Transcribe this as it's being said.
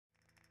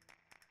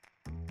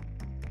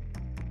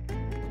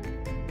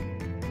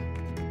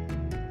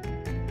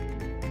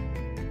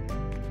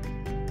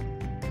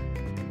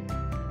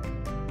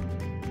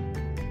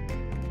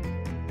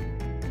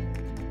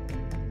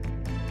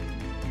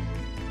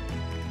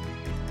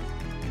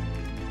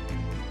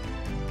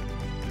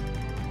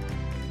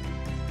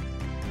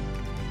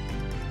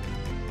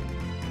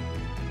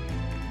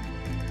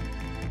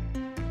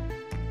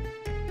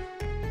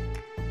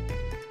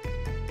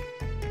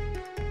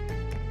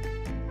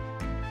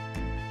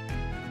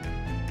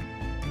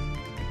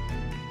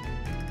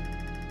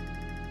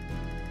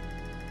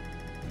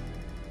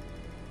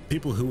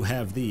people who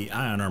have the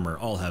ion armor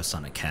all have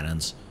sonic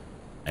cannons,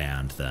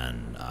 and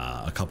then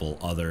a couple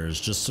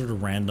others just sort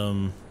of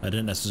random. I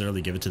didn't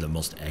necessarily give it to the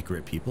most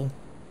accurate people,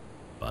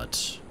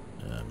 but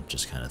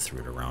just kind of threw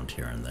it around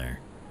here and there.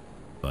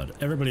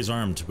 But everybody's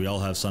armed. We all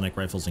have sonic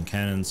rifles and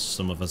cannons.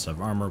 Some of us have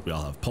armor. We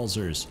all have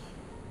pulsars.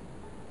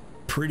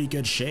 Pretty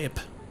good shape.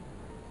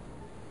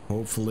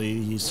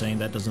 Hopefully he's saying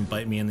that doesn't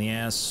bite me in the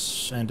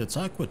ass and it's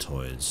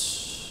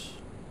Aquatoids.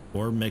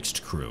 Or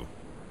mixed crew.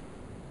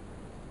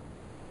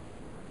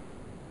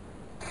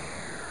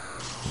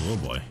 Oh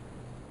boy.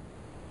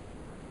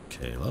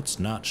 Okay, let's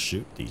not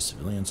shoot these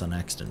civilians on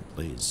accident,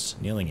 please.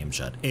 Kneeling aim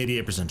shot.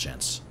 88%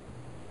 chance.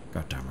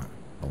 God damn it.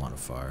 I want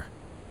to fire.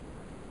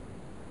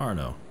 Or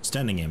no.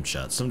 Standing aim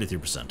shot.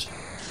 73%.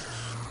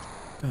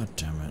 God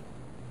damn it.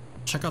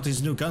 Check out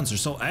these new guns. They're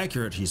so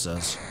accurate, he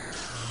says.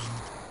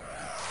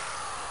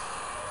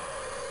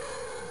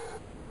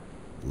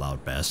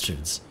 Loud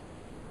bastards.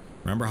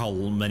 Remember how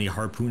many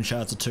harpoon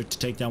shots it took to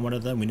take down one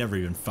of them? We never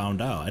even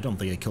found out. I don't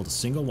think I killed a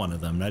single one of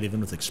them, not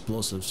even with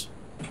explosives.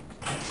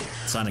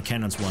 Sonic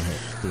cannons, one hit.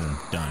 Boom.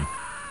 Done.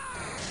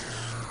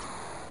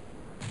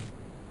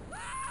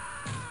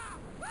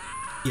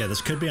 Yeah,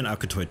 this could be an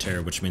Aquatoid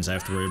terror, which means I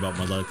have to worry about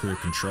molecular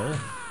control.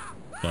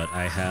 But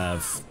I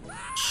have...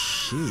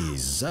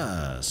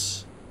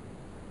 Jesus.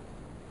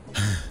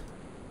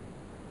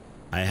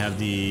 I have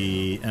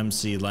the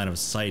MC line of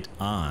sight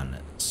on,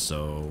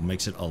 so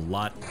makes it a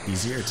lot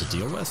easier to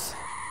deal with.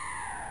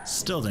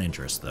 Still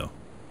dangerous, though.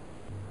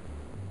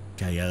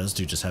 Okay, yeah, this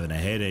dude just having a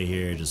heyday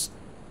here, just...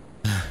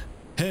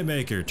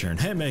 Haymaker turn,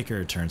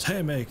 haymaker turns,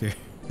 haymaker.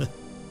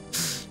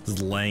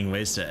 Just laying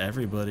waste to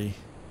everybody.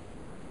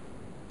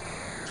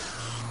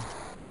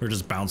 We're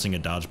just bouncing a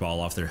dodgeball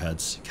off their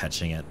heads,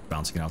 catching it,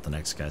 bouncing it off the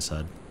next guy's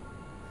head.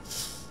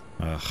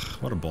 Ugh,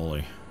 what a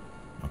bully.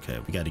 Okay,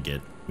 we gotta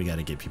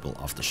get people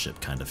off the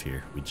ship kind of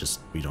here.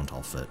 We don't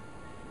all fit.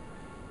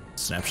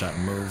 Snapshot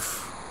and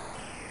move.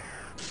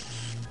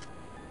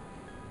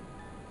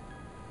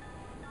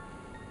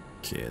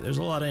 Okay, there's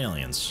a lot of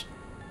aliens.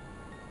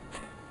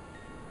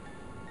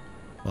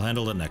 We'll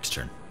handle it next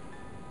turn.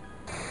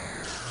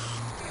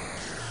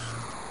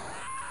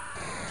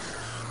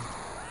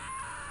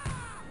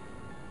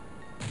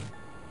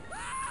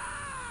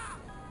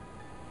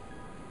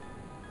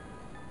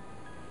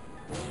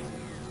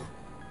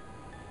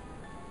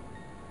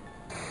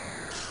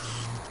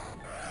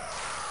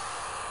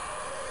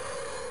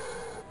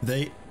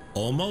 They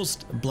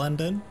almost blend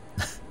in.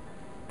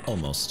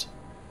 Almost.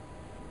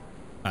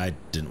 I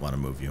didn't want to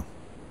move you.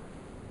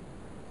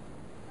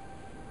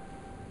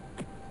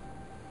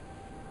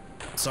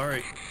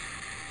 Sorry.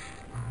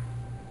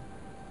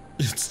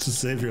 It's to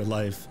save your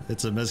life.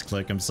 It's a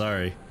misclick, I'm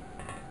sorry.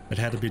 It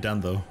had to be done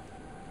though.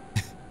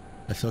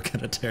 I feel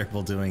kind of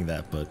terrible doing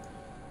that, but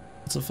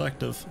it's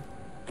effective.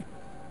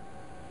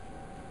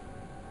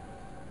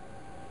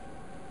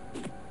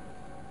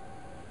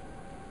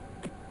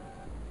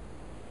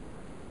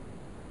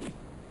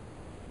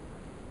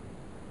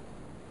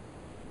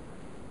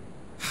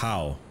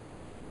 How?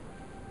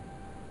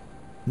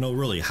 No,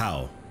 really,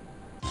 how?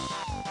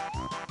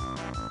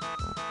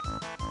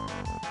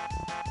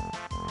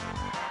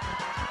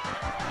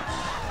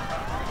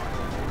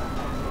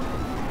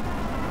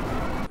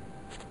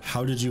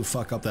 How did you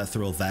fuck up that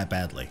throw that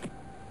badly?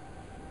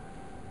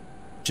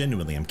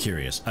 Genuinely, I'm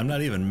curious. I'm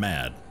not even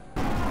mad.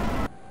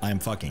 I'm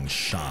fucking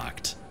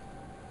shocked.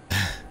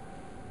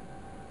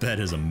 That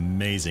is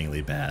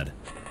amazingly bad.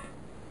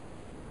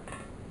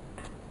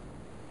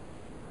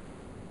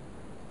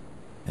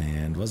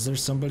 And was there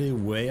somebody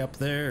way up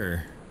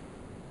there?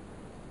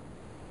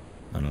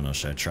 I don't know,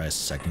 should I try a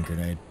second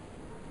grenade?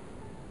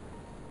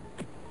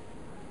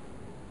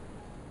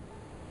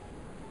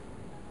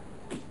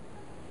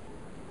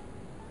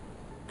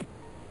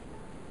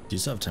 Do you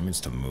still have 10 minutes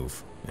to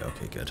move? Yeah,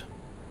 okay, good.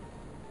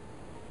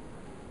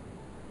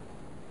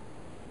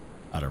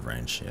 Out of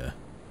range, yeah.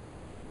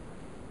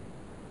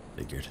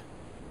 Figured.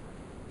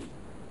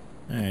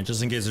 Alright,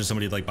 just in case there's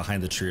somebody like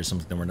behind the tree or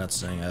something that we're not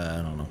seeing,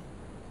 I don't know.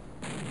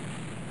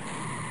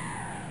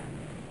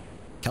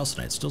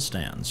 Calcinite still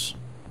stands.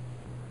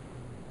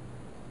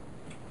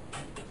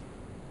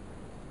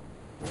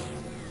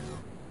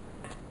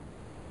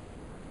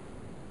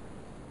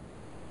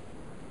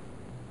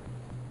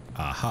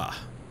 Aha.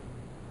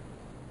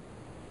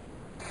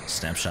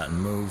 Snapshot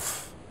and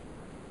move.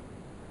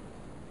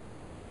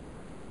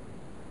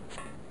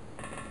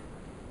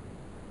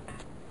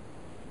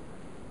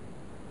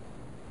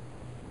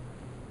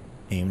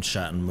 Aimed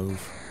shot and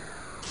move.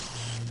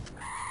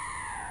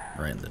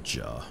 Right in the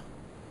jaw.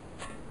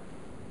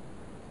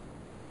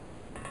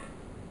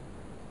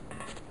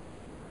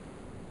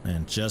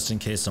 And just in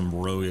case some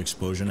rogue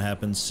explosion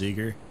happens,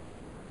 Seeger,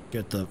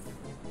 get the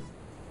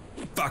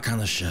fuck on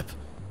the ship.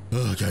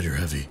 Oh god, you're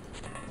heavy.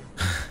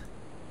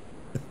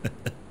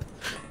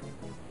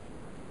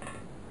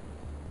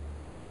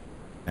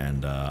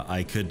 And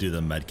I could do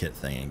the medkit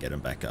thing and get him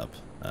back up.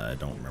 I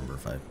don't remember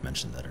if I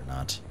mentioned that or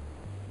not.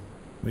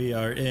 We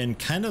are in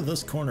kind of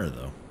this corner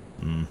though.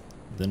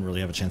 Didn't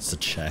really have a chance to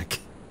check.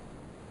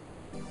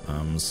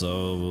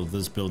 So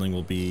this building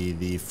will be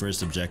the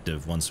first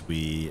objective once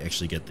we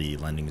actually get the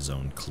landing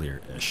zone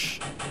clear-ish.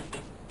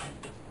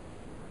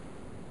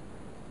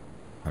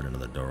 Heard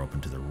another door open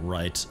to the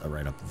right,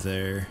 right up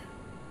there.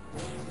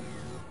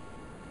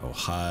 Oh,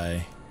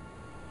 hi.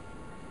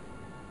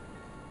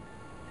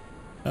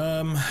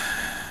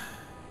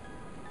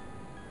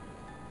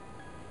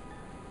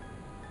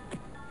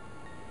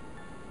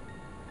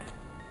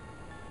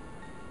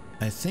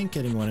 I think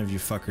getting one of you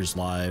fuckers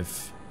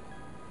live.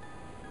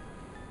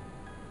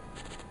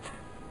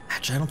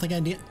 Actually, I don't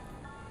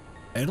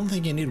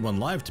think I need one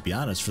live, to be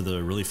honest. For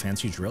the really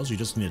fancy drills, you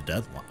just need a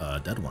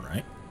dead one,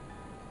 right?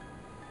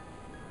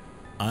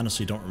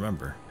 Honestly, don't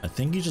remember. I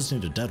think you just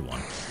need a dead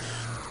one.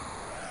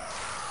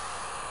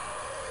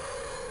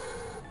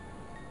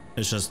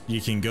 It's just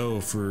you can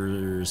go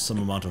for some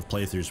amount of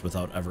playthroughs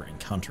without ever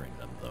encountering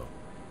them, though,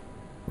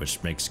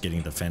 which makes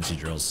getting the fancy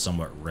drills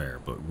somewhat rare,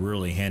 but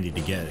really handy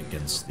to get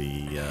against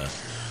the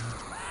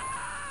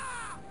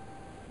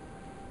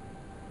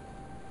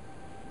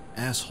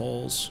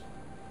assholes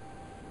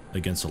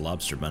against the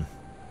lobstermen.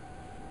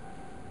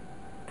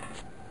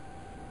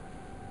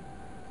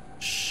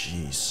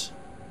 Jeez.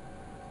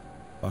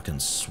 Fucking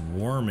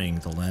swarming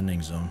the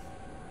landing zone.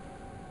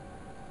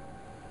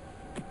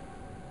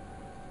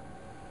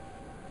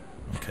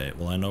 Okay,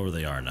 well I know where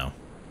they are now.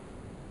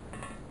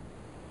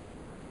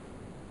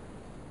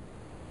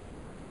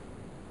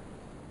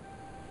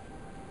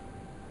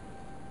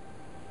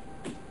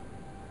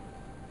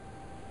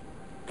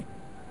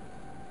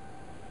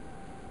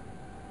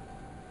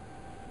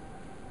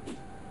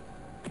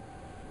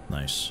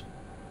 Nice.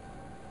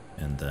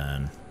 And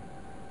then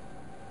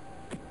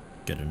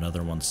get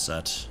another one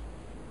set.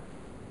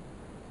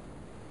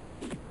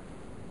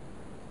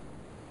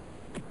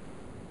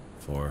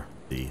 For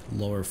the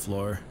lower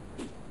floor.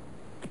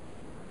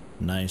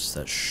 Nice,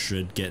 that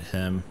should get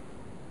him.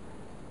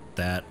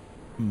 That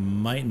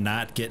might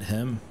not get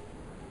him.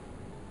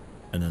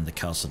 And then the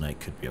calcinite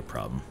could be a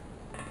problem.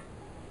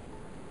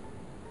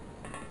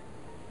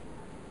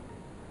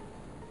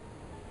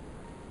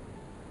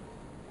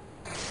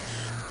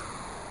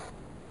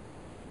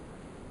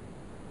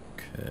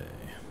 Okay,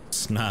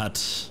 it's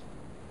not.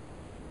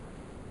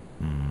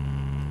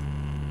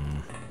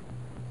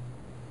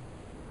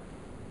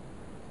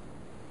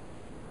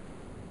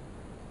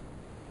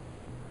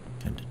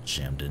 Kind of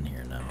jammed in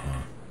here now,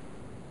 huh?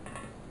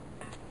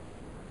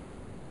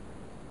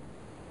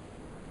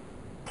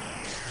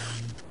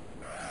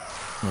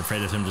 I'm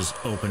afraid of him just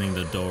opening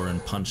the door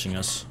and punching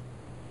us.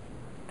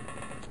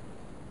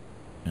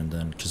 And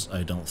then, because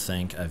I don't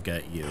think I've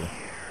got you.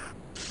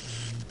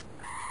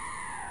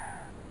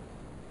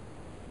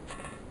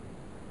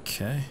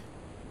 Okay.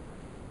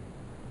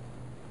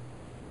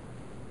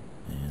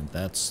 And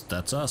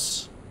that's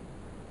us.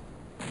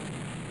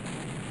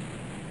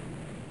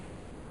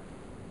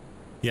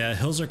 Yeah,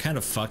 hills are kind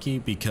of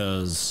fucky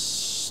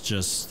because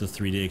just the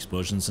 3D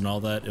explosions and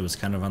all that. It was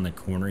kind of on the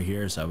corner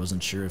here, so I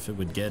wasn't sure if it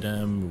would get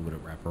him. Would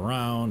it wrap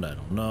around? I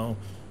don't know.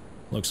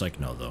 Looks like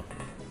no, though.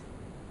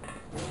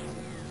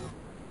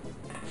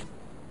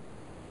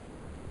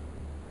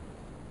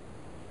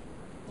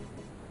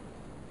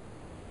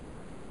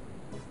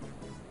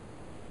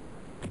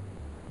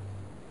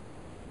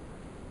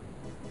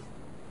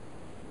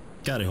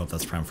 Gotta hope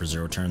that's prime for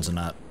 0 turns and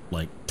not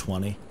like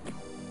 20.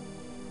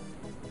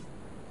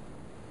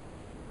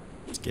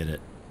 Let's get it.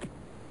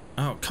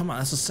 Oh, come on,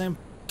 that's the same.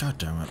 God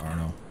damn it,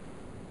 Arno.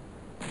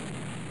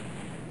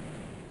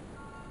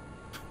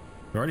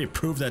 We already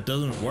proved that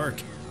doesn't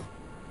work.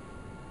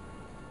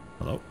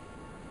 Hello?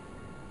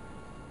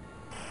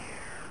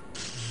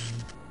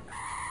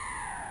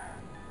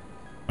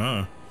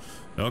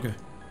 Okay.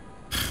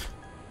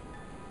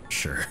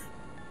 Sure.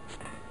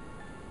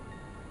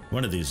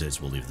 One of these days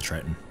we'll leave the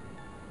Triton.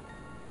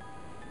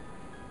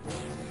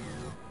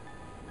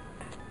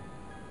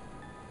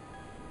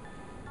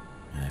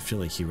 I feel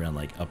like he ran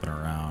like up and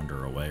around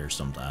or away or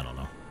something. I don't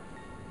know.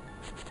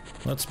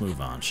 Let's move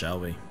on, shall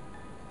we?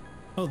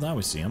 Oh, now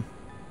we see him.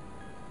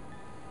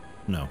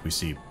 No, we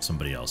see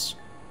somebody else.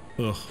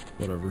 Ugh,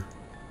 whatever.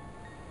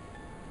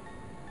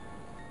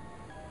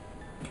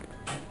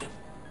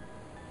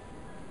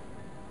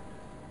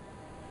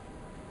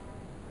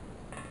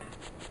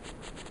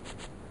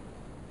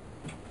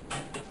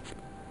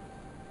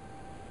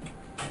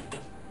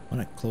 When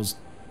I close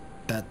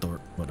that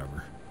door,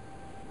 whatever.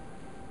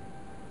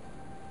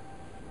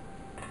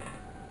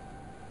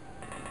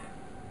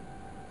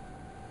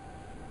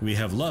 We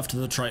have left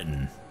the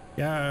Triton.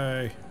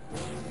 Yay!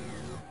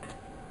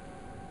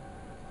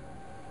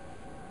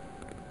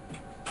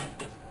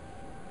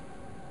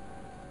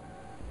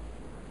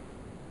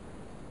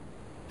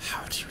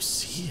 How do you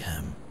see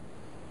him?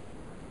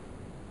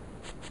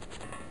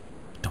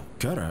 Don't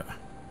get it.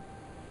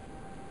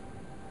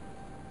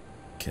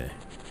 Okay,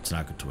 it's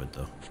not good to it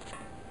though.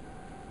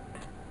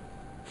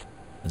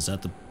 Is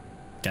that the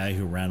guy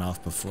who ran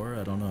off before?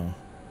 I don't know.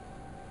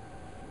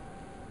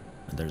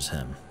 And there's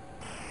him.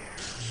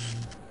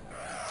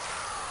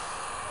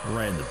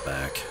 Right in the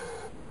back.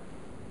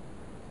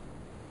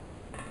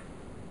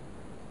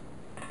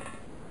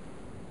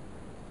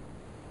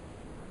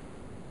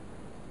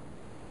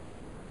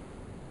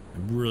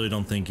 really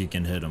don't think you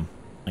can hit him.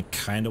 I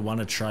kind of want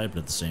to try, but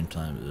at the same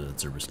time,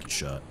 it's a risky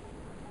shot.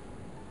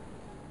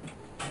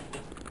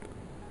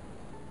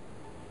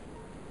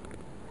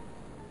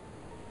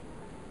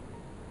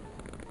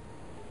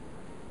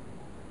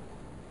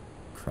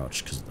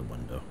 Crouch because of the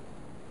window.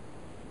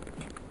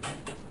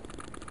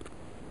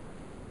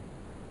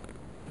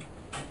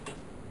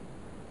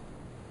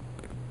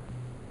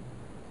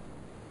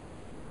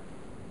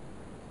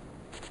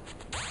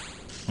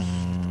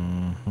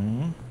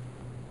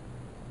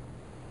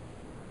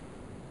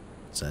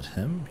 Is that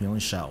him? He only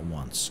shot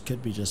once.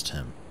 Could be just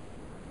him.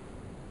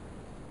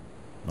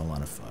 No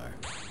line of fire.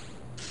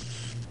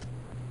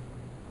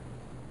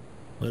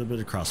 A little bit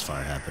of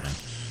crossfire happening.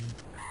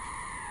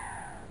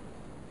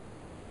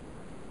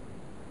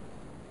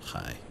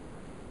 Hi.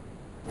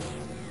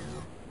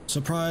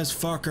 Surprise,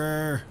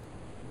 fucker!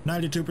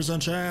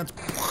 92% chance!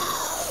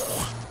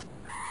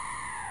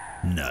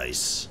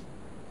 Nice.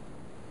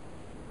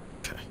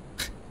 Okay.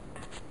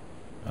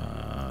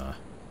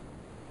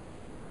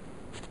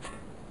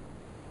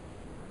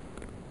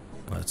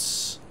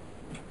 Let's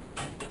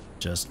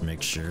just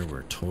make sure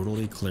we're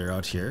totally clear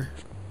out here.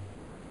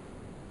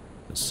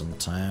 Because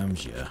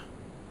sometimes,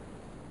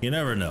 you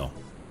never know.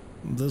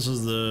 This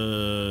is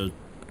the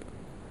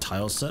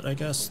tile set, I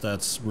guess,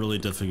 that's really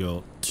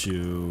difficult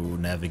to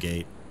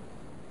navigate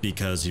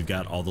because you've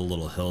got all the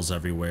little hills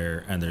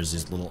everywhere and there's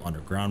these little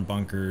underground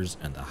bunkers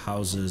and the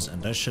houses,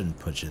 and I shouldn't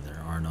put you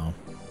there, Arno.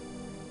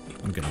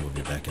 I'm gonna move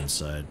you back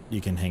inside.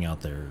 You can hang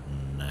out there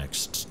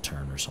next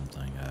turn or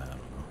something. I don't know.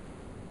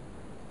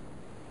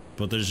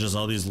 But there's just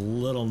all these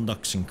little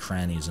nooks and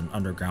crannies and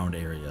underground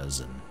areas,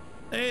 and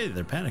hey,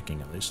 they're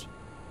panicking at least.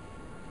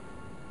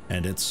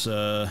 And it's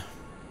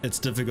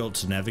difficult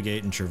to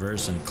navigate and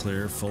traverse and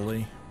clear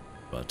fully,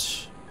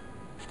 but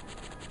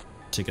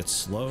take it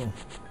slow.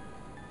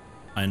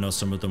 I know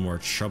some of the more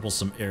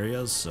troublesome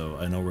areas, so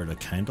I know where to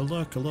kind of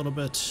look a little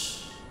bit.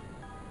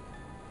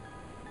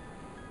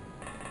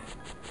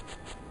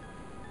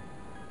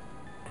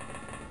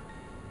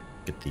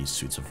 Get these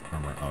suits of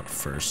armor out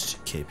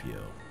first. KPO.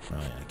 Oh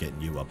yeah,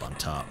 getting you up on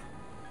top.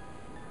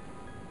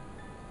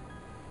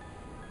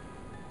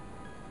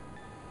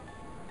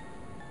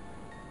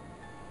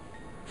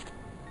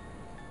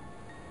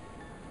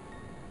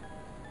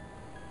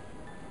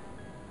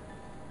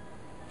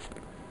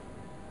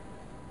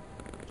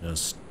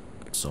 Just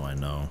so I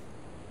know.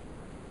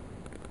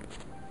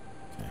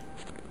 Okay.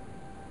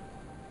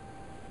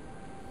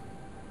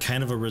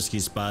 Kind of a risky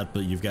spot,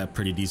 but you've got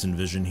pretty decent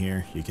vision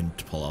here. You can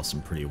pull off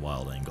some pretty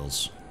wild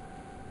angles.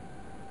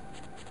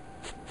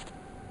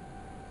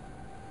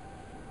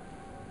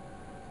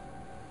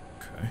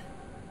 Okay.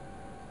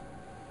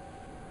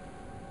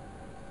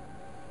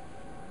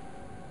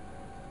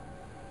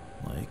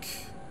 Like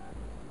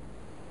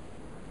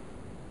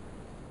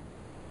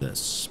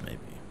this, maybe.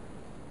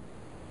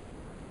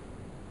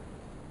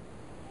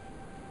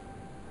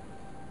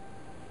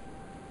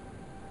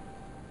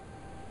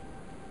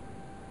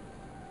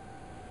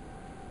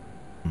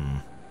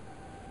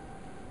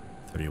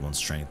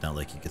 Strength, not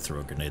like you could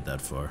throw a grenade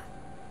that far.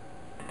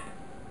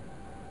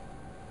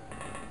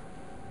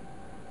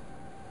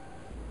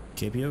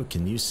 KPO,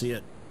 can you see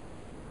it?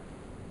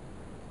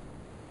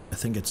 I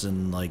think it's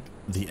in like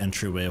the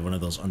entryway of one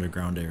of those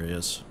underground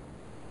areas.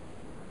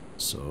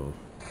 So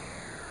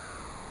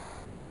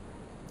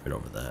right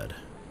over the head.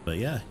 But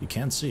yeah, you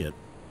can see it.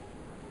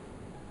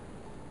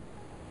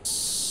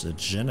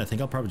 Sijin, I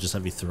think I'll probably just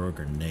have you throw a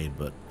grenade,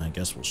 but I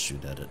guess we'll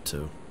shoot at it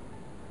too.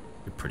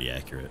 You're pretty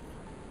accurate.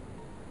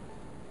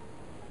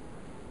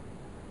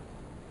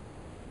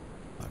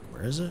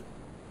 Where is it?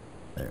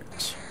 There it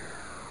is.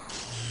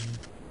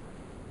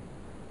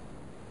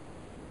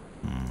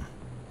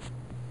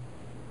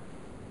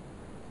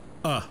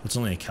 Ah, it's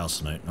only a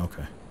calcinite.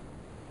 Okay.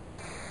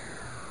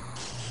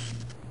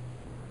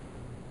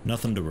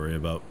 Nothing to worry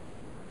about.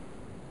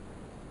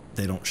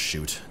 They don't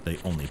shoot. They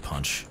only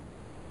punch.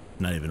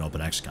 Not even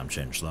OpenXCOM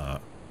changed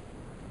that.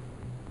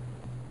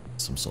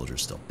 Some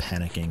soldiers still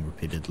panicking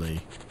repeatedly.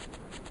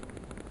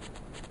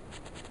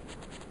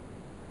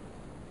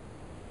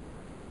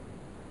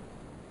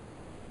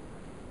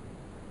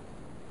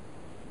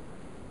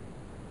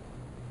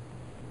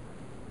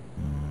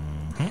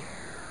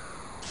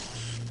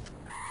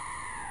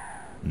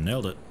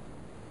 Nailed it.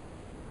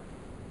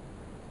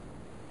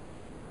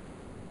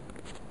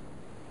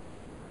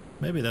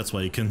 Maybe that's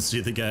why you couldn't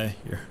see the guy.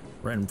 You're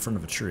right in front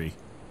of a tree.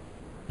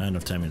 Not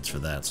enough 10 minutes for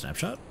that.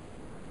 Snapshot?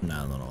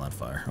 No, not a lot of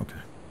fire. Okay.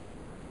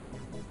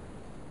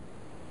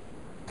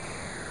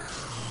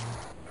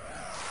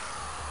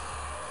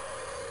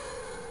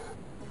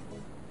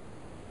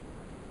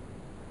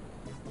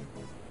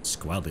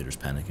 Squad leader's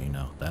panicking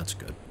now. That's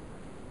good.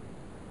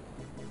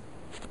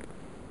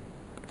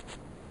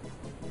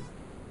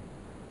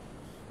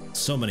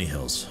 So many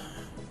hills.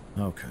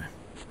 Okay.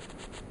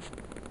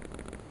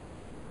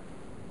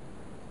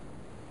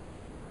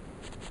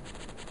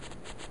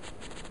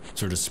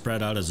 Sort of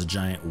spread out as a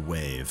giant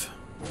wave.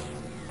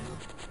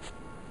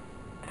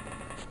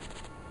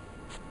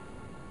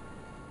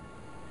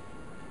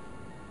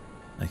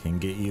 I can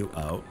get you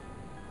out.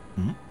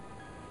 Hmm?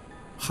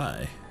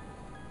 Hi.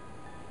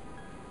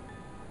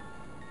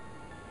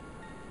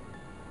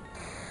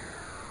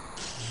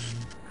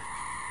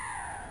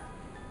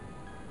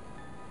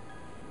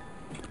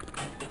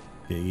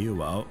 Get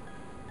you out.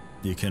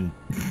 You can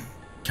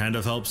kind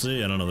of help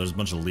see. I don't know. There's a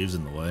bunch of leaves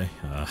in the way.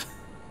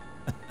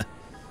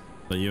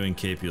 But you and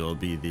Cape will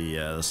be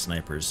the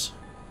snipers.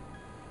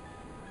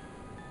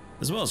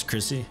 As well as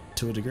Chrissy,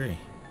 to a degree.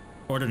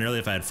 Ordinarily,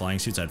 if I had flying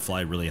suits, I'd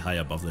fly really high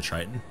above the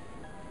Triton.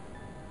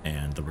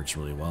 And that works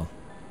really well.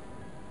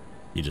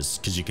 You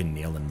just, because you can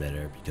kneel in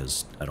midair,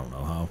 because I don't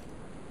know how.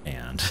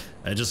 And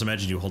I just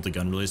imagine you hold the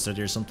gun really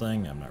steady or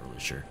something. I'm not really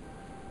sure.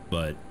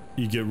 But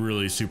you get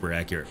really super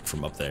accurate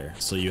from up there.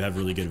 So you have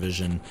really good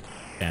vision.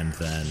 And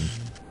then,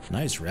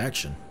 nice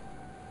reaction.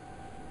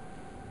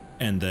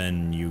 And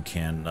then you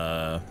can,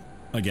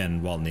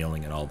 again, while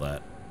kneeling and all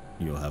that,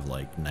 you'll have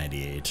like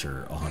 98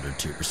 or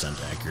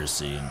 102%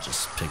 accuracy and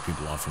just pick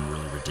people off from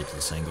really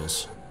ridiculous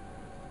angles.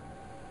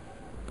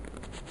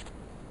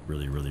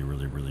 Really, really,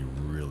 really, really,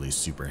 really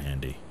super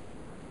handy.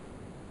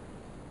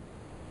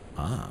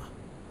 Ah.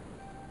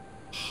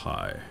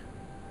 Hi.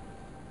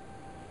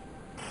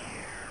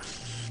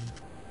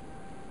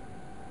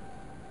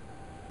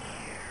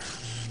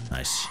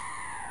 Nice.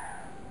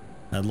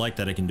 I like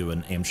that I can do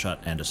an aim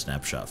shot and a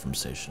snapshot from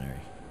stationary.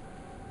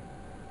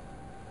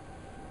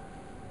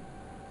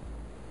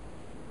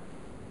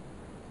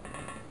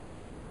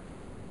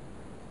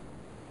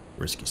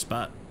 Risky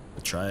spot.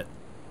 We'll try it.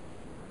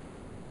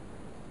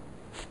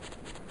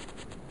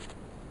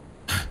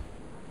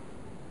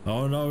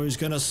 Oh no, he's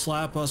gonna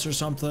slap us or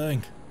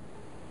something.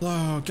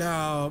 Look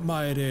out,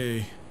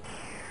 mighty.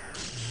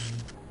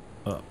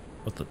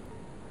 What the?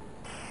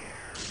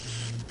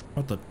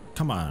 What the?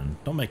 Come on,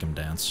 don't make him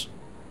dance.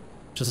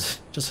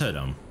 Just hit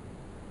him.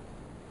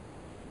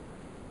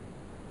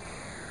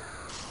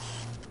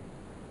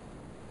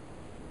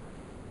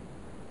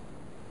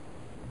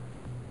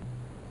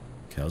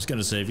 Okay, I was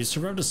gonna say, if you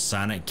survived a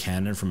sonic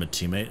cannon from a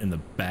teammate in the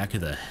back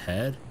of the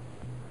head,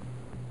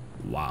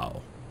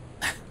 wow.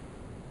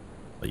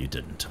 But you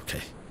didn't,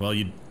 okay. Well,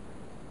 you,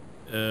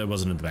 it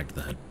wasn't in the back of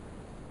the head.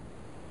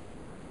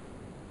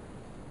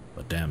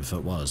 But damn, if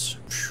it was.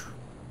 Whew.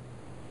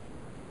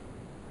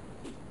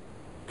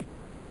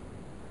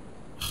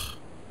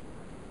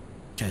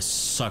 You guys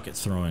suck at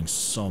throwing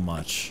so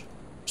much.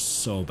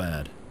 So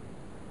bad.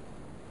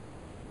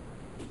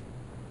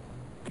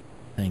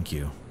 Thank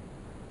you.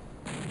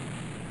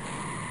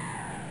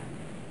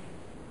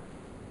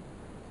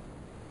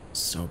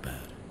 So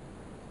bad.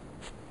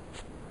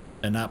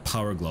 And not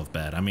power glove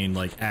bad. I mean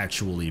like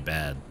actually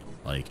bad.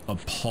 Like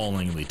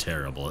appallingly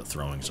terrible at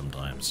throwing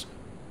sometimes.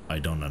 I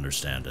don't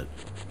understand it.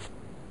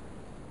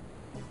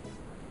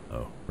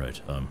 Oh, right.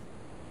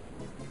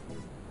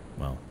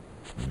 Well.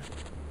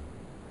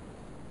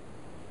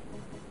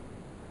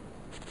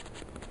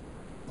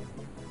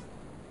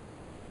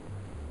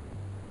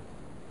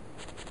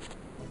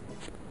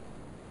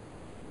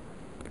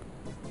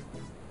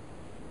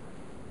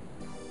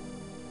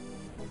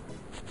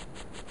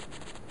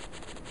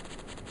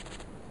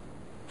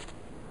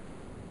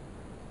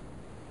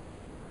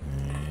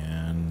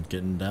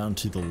 Getting down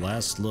to the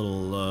last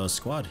little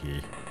squad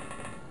here.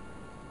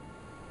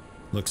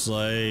 Looks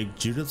like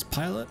Judith's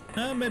pilot?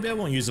 Maybe I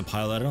won't use a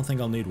pilot. I don't think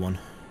I'll need one.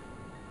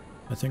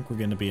 I think we're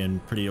going to be in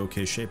pretty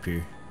okay shape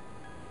here.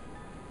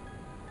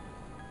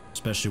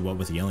 Especially what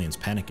with the aliens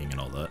panicking and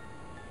all that.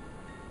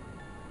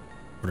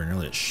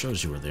 Ordinarily it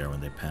shows you where they are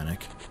when they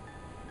panic.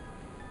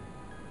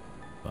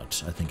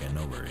 But I think I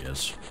know where he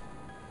is.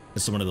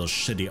 It's one of those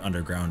shitty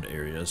underground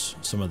areas.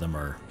 Some of them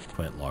are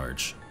quite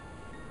large.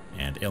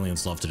 And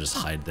aliens love to just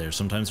hide there.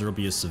 Sometimes there will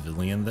be a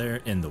civilian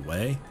there in the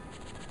way,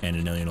 and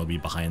an alien will be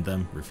behind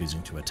them,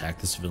 refusing to attack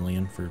the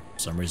civilian for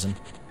some reason.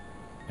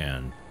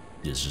 And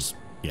it's just,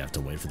 you have to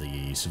wait for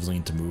the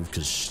civilian to move,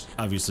 because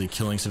obviously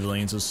killing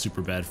civilians is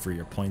super bad for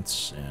your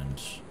points,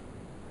 and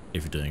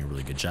if you're doing a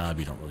really good job,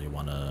 you don't really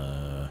want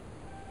to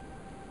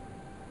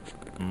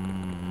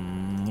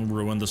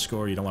ruin the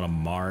score. You don't want to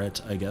mar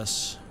it, I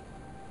guess.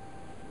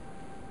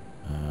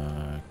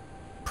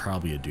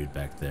 Probably a dude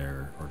back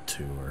there or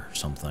two or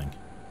something.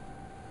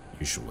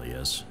 Usually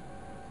is.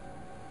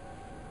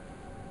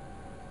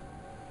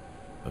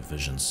 But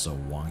vision's so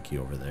wonky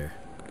over there.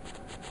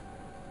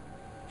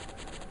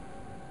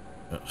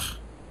 Ugh.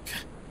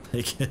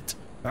 Take it.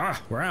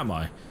 Ah, where am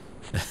I?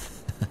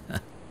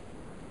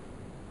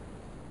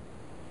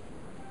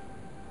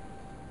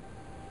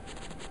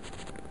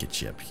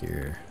 Get you up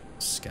here,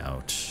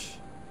 scout.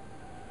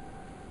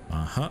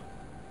 Uh-huh.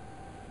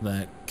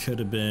 That could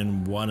have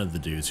been one of the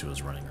dudes who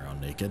was running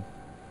around naked.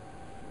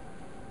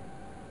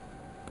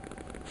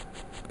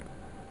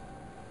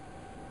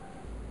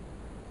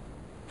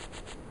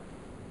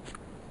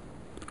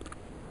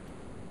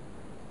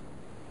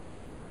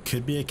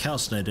 Could be a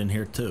calcinate in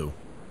here too,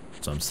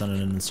 so I'm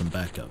sending in some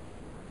backup.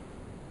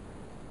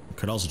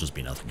 Could also just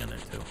be nothing in there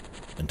too.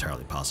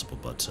 Entirely possible,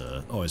 but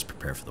always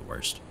prepare for the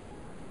worst.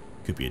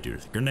 Could be a dude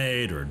with a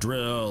grenade or a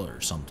drill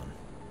or something.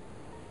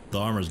 The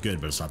armor's good,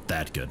 but it's not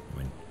that good. I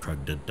mean,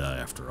 Krug did die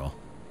after all.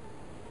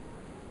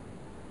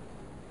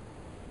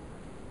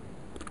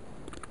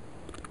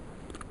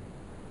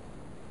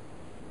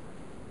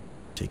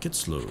 Take it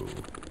slow.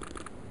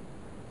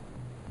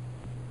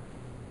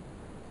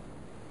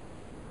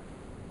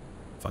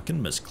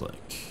 Fucking misclick.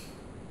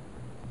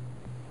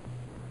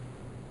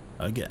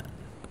 Again.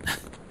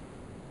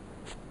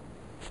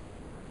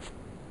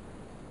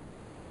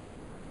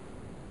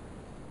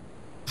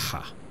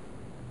 Ha.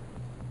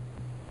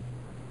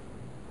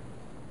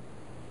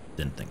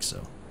 Didn't think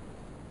so.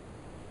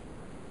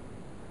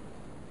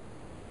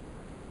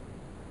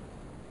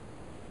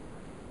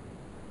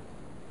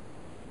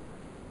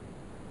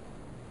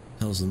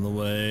 Hill's in the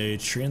way,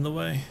 tree in the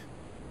way.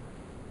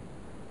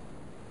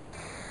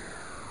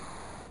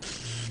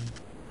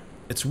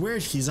 It's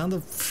weird, he's on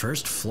the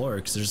first floor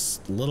because there's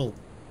a little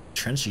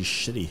trenchy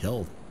shitty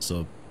hill,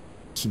 so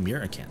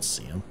Chimera can't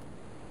see him.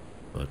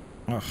 But,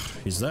 ugh,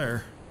 he's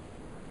there.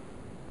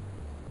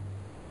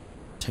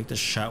 Take the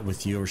shot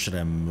with you, or should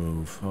I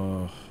move?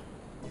 Oh.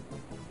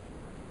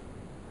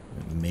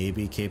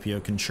 Maybe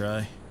KPO can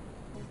try.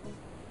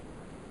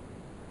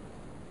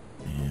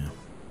 Yeah.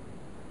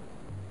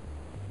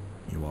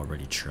 You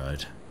already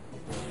tried.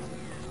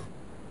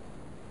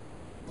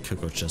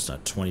 Cocoa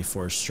Chestnut,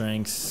 24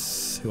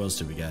 strength. Who else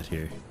do we got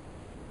here?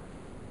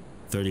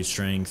 30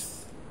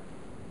 strength.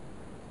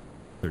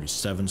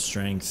 37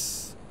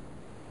 strength.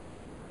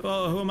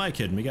 Oh, who am I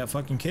kidding? We got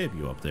fucking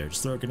KPO up there.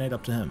 Just throw a grenade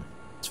up to him.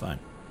 It's fine.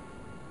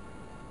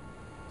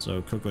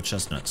 So, Cocoa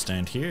Chestnut,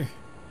 stand here.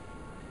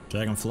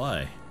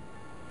 Dragonfly.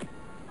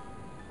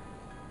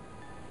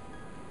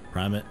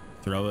 Prime it.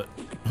 Throw it.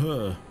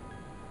 Huh.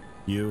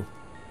 You.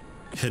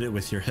 Hit it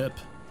with your hip.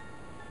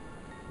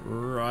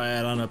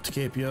 Right on up to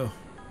KPO.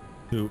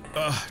 Who,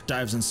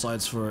 dives and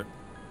slides for it.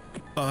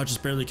 Oh,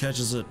 just barely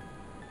catches it.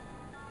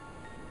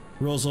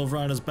 Rolls over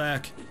on his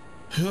back.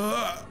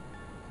 Wow,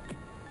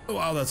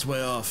 that's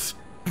way off.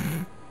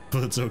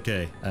 But it's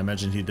okay. I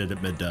imagine he did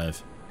it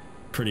mid-dive.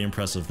 Pretty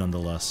impressive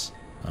nonetheless.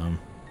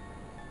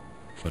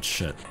 But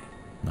shit.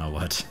 Now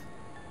what?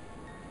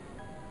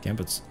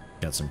 Gambit's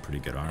got some pretty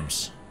good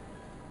arms.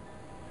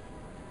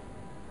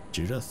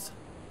 Judith?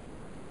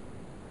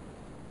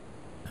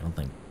 I don't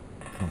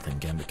think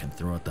Gambit can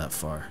throw it that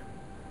far.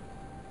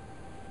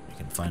 We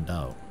can find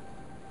out.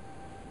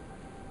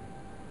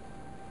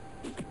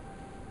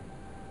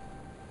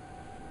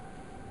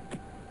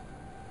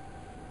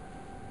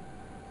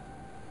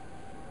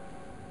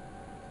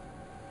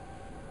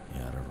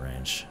 Yeah, out of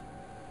range.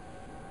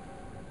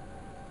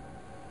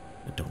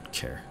 I don't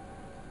care.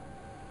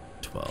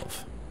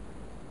 12.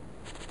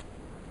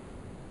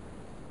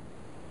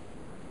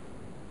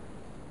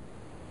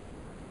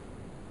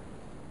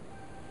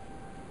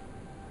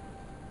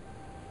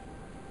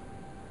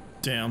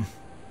 Damn.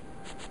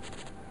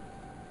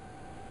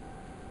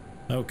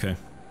 Okay.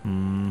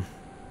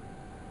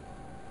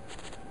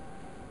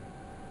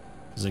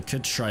 Because I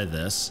could try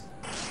this.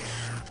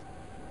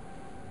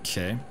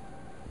 Okay.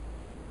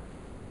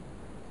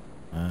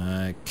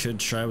 I could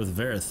try with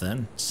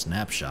Verithin.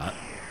 Snapshot.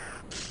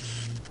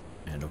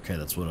 And okay,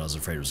 that's what I was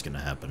afraid was going to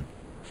happen.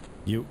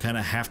 You kind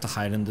of have to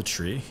hide in the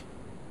tree.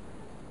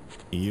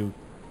 You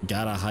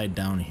gotta hide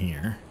down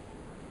here.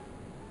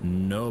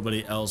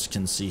 Nobody else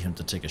can see him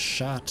to take a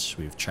shot.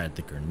 We've tried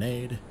the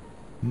grenade.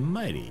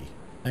 Mighty.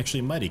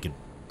 Actually, Mighty could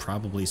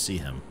probably see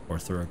him or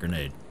throw a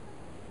grenade.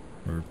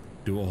 Or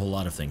do a whole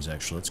lot of things,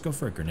 actually. Let's go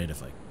for a grenade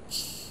if I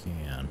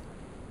can.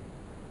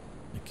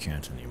 I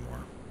can't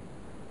anymore.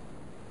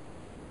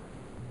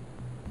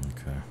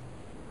 Okay.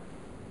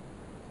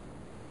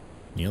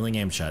 Kneeling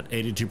aim shot,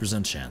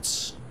 82%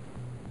 chance.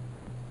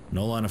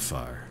 No line of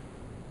fire.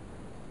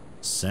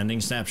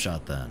 Sending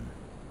snapshot then.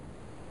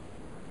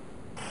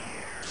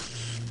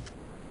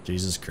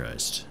 Jesus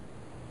Christ.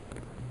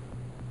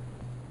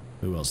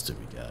 Who else did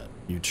we got?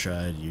 You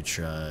tried, you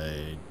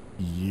tried,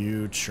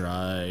 you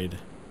tried.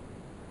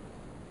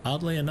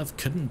 Oddly enough,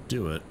 couldn't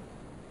do it.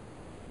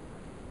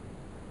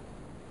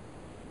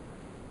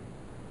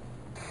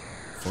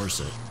 Force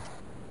it.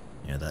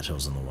 Yeah, that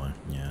hill's in the way.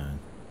 Yeah.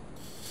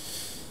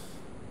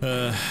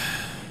 I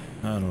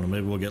don't know,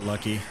 maybe we'll get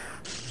lucky.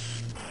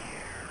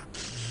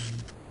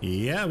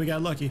 Yeah, we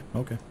got lucky.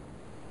 Okay.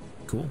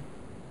 Cool.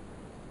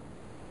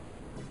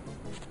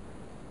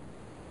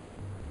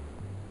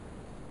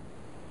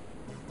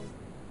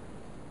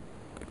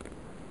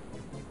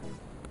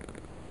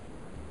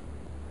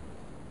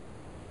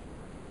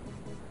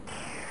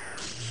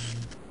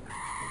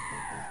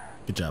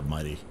 Good job,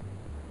 Mighty.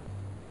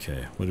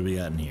 Okay, what do we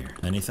got in here?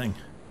 Anything?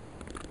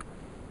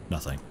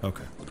 Nothing.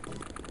 Okay.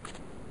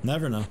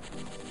 Never know.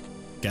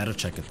 Gotta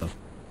check it though.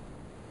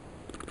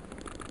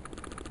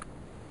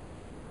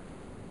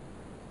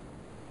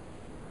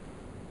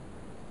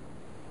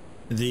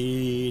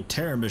 The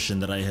terror mission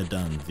that I had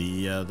done,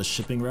 the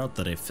shipping route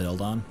that I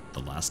failed on the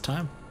last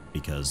time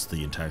because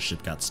the entire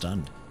ship got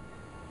stunned.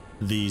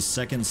 The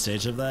second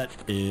stage of that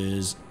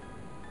is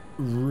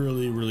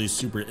really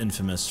super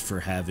infamous for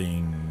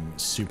having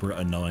super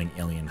annoying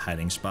alien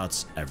hiding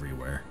spots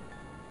everywhere.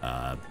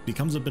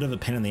 Becomes a bit of a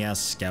pain in the ass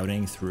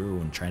scouting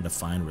through and trying to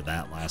find where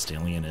that last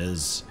alien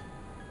is.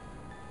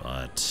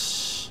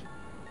 But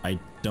I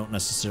don't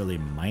necessarily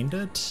mind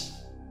it.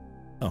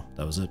 Oh,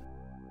 that was it.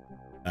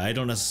 I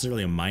don't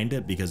necessarily mind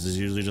it because it's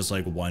usually just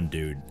like one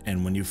dude.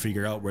 And when you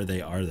figure out where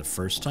they are the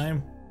first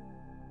time,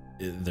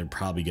 they're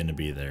probably going to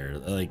be there.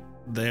 Like,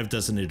 they have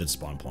designated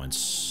spawn points,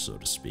 so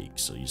to speak.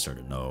 So you sort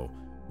of know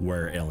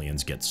where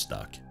aliens get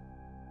stuck.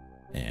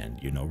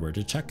 And you know where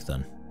to check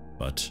then.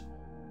 But,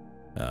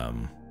 a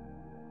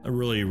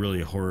really,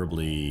 really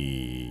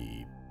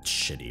horribly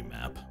shitty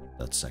map,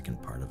 that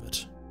second part of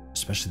it.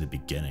 Especially the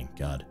beginning,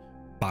 God.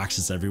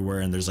 Boxes everywhere,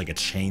 and there's like a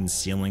chain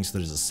ceiling, so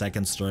there's a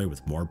second story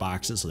with more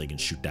boxes so they can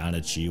shoot down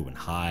at you and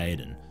hide,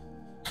 and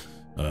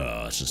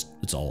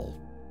it's all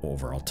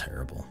overall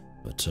terrible.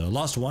 But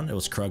lost one. It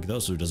was Krug though,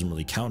 so it doesn't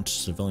really count.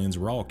 Civilians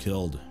were all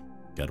killed.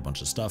 Got a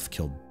bunch of stuff,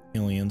 killed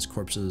aliens,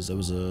 corpses. It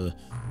was a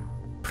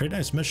pretty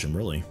nice mission,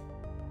 really.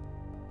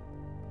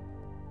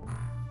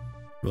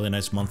 Really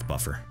nice month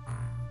buffer.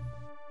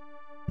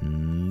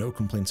 No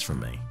complaints from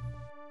me.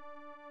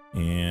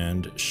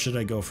 And should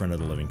I go for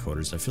another living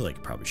quarters? I feel like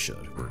I probably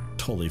should. We're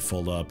totally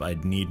full up.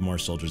 I'd need more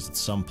soldiers at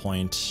some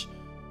point.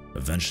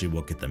 Eventually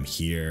we'll get them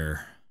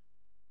here.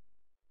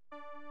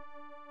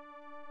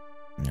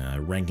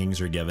 Rankings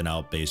are given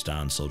out based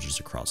on soldiers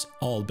across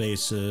all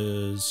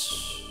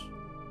bases.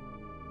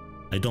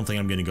 I don't think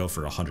I'm going to go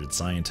for 100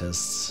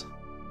 scientists.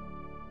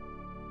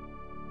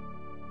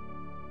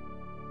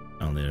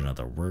 I'll need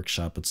another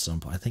workshop at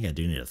some point. I think I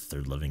do need a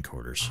third living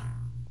quarters.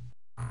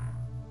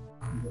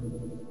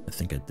 I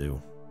think I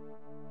do.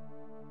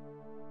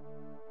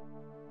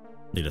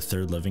 Need a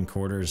third living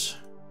quarters.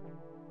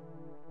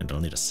 And I'll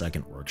need a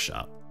second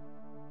workshop.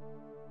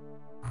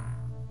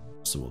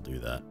 So we'll do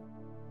that.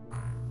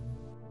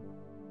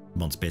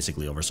 Month's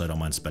basically over, so I don't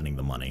mind spending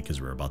the money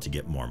because we're about to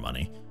get more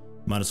money.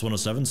 Minus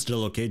 107,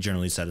 still okay,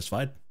 generally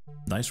satisfied.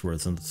 Nice, we're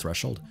within the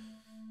threshold.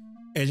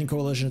 Asian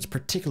Coalition is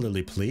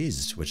particularly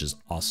pleased, which is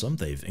awesome.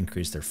 They've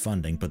increased their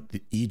funding, but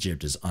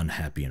Egypt is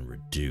unhappy and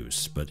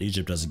reduced. But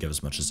Egypt doesn't give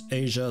as much as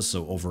Asia,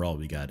 so overall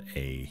we got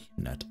a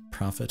net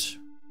profit,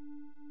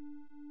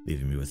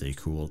 leaving me with a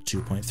cool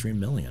 2.3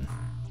 million.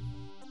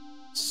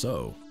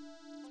 So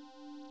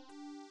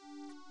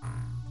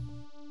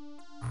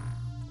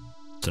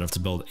it's enough to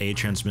build a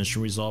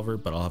transmission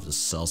resolver, but I'll have to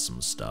sell some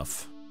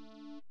stuff.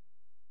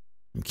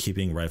 I'm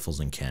keeping rifles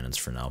and cannons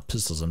for now.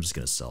 Pistols, I'm just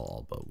going to sell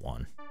all but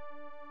one.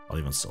 I'll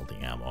even sell the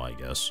ammo, I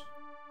guess.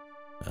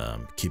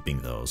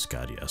 Keeping those,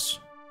 God yes.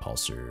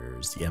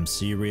 Pulsars, the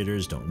MC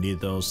readers, don't need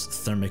those.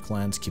 Thermic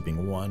lens,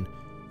 keeping one.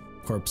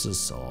 Corpses,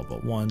 sell all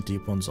but one.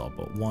 Deep ones, all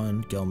but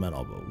one. Gilmen,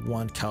 all but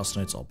one.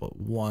 Chalcedonites, all but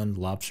one.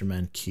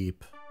 Lobstermen,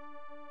 keep.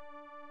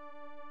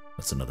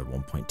 That's another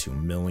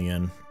 1.2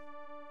 million.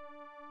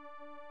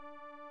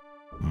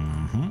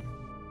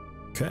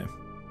 Okay.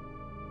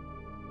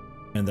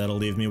 And that'll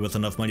leave me with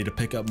enough money to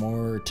pick up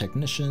more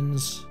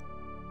technicians.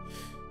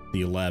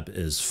 The lab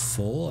is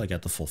full. I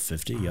got the full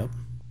 50, yep.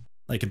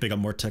 I can pick up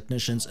more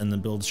technicians and then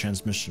build a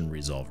transmission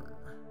resolver.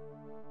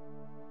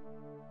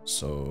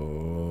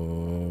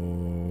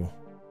 So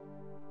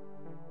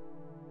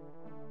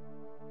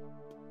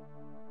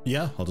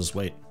yeah, I'll just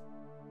wait.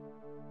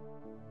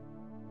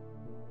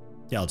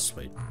 Yeah, I'll just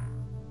wait.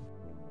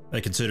 I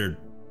considered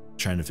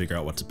trying to figure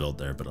out what to build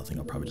there, but I think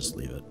I'll probably just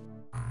leave it.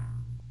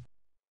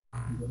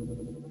 I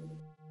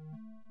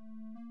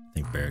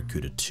think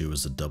Barracuda 2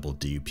 is a double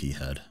DUP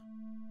head.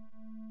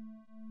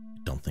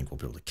 I don't think we'll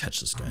be able to catch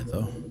this guy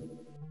though.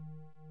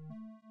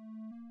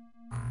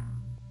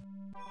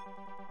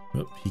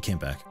 Oh, he came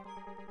back.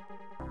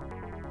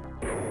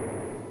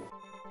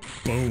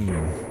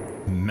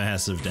 Boom!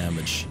 Massive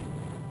damage.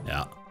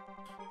 Yeah.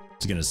 I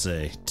was gonna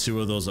say,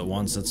 2 of those at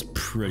once, that's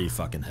pretty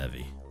fucking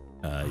heavy.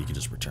 You can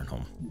just return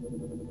home.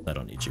 I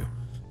don't need you.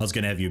 I was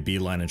gonna have you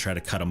beeline and try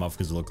to cut him off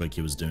because it looked like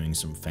he was doing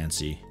some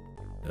fancy,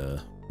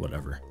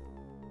 whatever.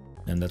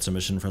 And that's a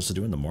mission for us to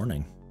do in the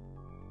morning.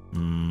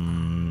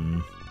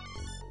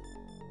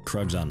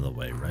 Krug's on the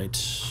way, right?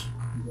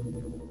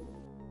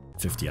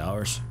 50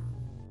 hours?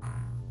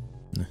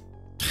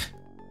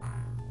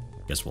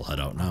 Guess we'll head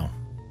out now.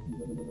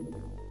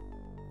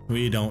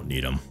 We don't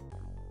need him.